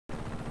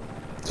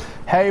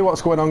Hey,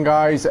 what's going on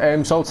guys?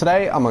 So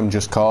today I'm on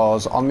Just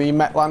Cause on the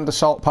Mech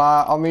assault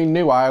part on the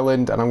new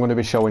island, and I'm going to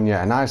be showing you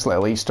a nice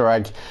little Easter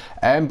egg.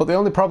 But the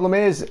only problem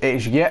is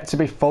it's yet to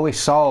be fully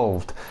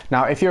solved.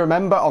 Now if you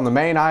remember, on the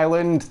main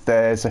island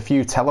there's a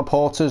few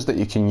teleporters that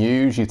you can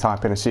use. You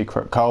type in a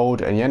secret code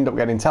and you end up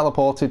getting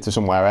teleported to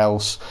somewhere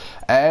else.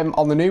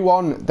 On the new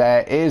one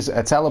there is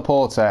a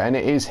teleporter, and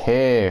it is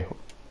here,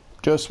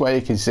 just where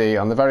you can see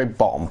on the very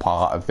bottom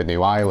part of the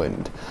new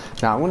island.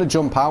 Now I'm going to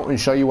jump out and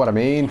show you what I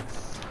mean.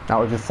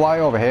 Now if you fly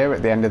over here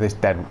at the end of this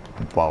dead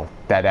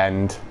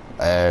end,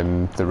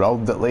 the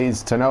road that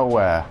leads to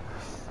nowhere,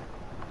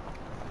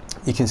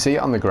 you can see it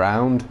on the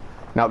ground.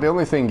 Now the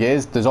only thing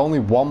is there's only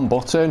one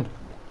button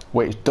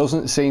which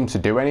doesn't seem to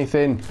do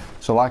anything.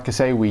 So like I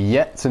say, we're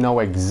yet to know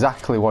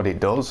exactly what it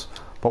does,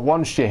 but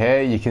once you're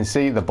here you can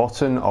see the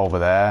button over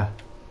there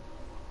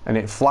and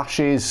it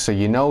flashes, so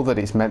you know that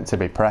it's meant to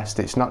be pressed.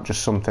 It's not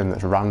just something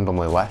that's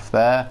randomly left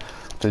there.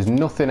 There's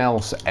nothing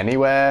else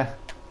anywhere.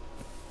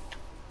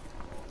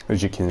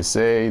 As you can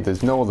see,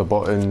 there's no other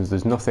buttons,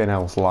 there's nothing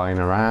else lying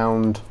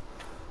around.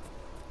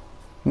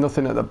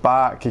 Nothing at the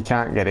back, you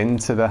can't get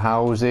into the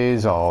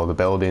houses or the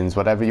buildings,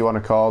 whatever you want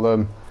to call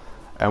them.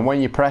 And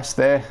when you press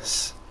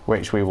this,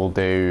 which we will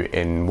do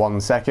in 1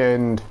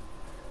 second,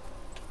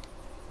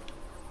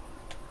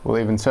 we'll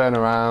even turn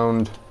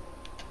around.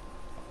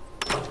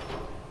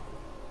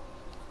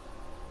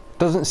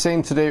 Doesn't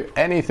seem to do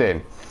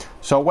anything.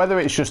 So whether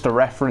it's just a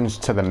reference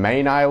to the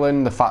main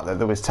island, the fact that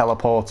there was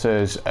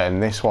teleporters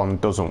and this one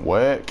doesn't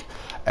work,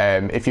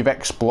 if you've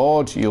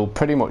explored you'll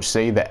pretty much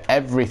see that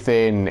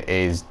everything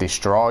is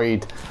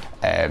destroyed.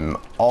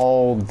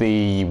 All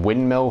the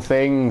windmill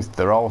things,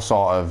 they're all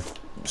sort of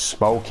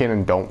smoking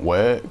and don't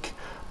work.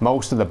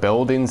 Most of the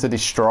buildings are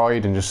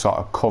destroyed and just sort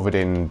of covered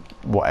in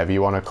whatever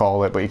you want to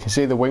call it, but you can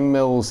see the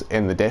windmills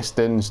in the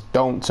distance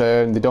don't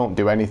turn, they don't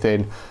do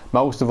anything.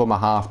 Most of them are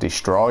half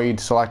destroyed.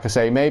 So like I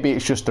say, maybe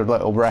it's just a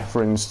little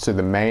reference to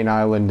the main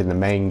island in the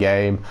main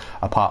game,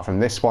 apart from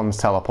this one's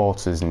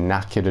teleporter's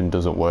knackered and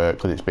doesn't work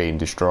because it's being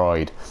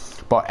destroyed.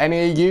 But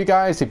any of you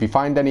guys, if you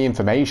find any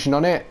information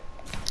on it,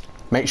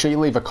 make sure you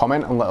leave a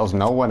comment and let us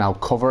know, and I'll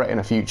cover it in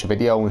a future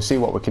video and see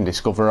what we can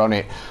discover on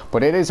it.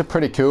 But it is a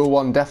pretty cool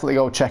one. Definitely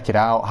go check it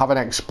out, have an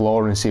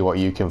explore and see what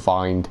you can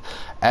find.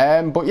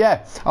 But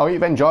yeah, I hope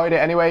you've enjoyed it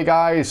anyway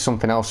guys.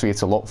 Something else for you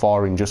to look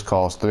for in Just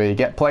Cause 3.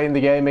 Get playing the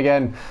game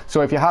again.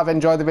 So if you have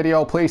enjoyed the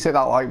video, please hit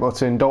that like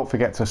button. Don't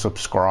forget to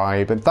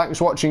subscribe. And thanks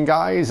for watching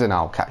guys, and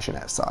I'll catch you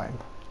next time.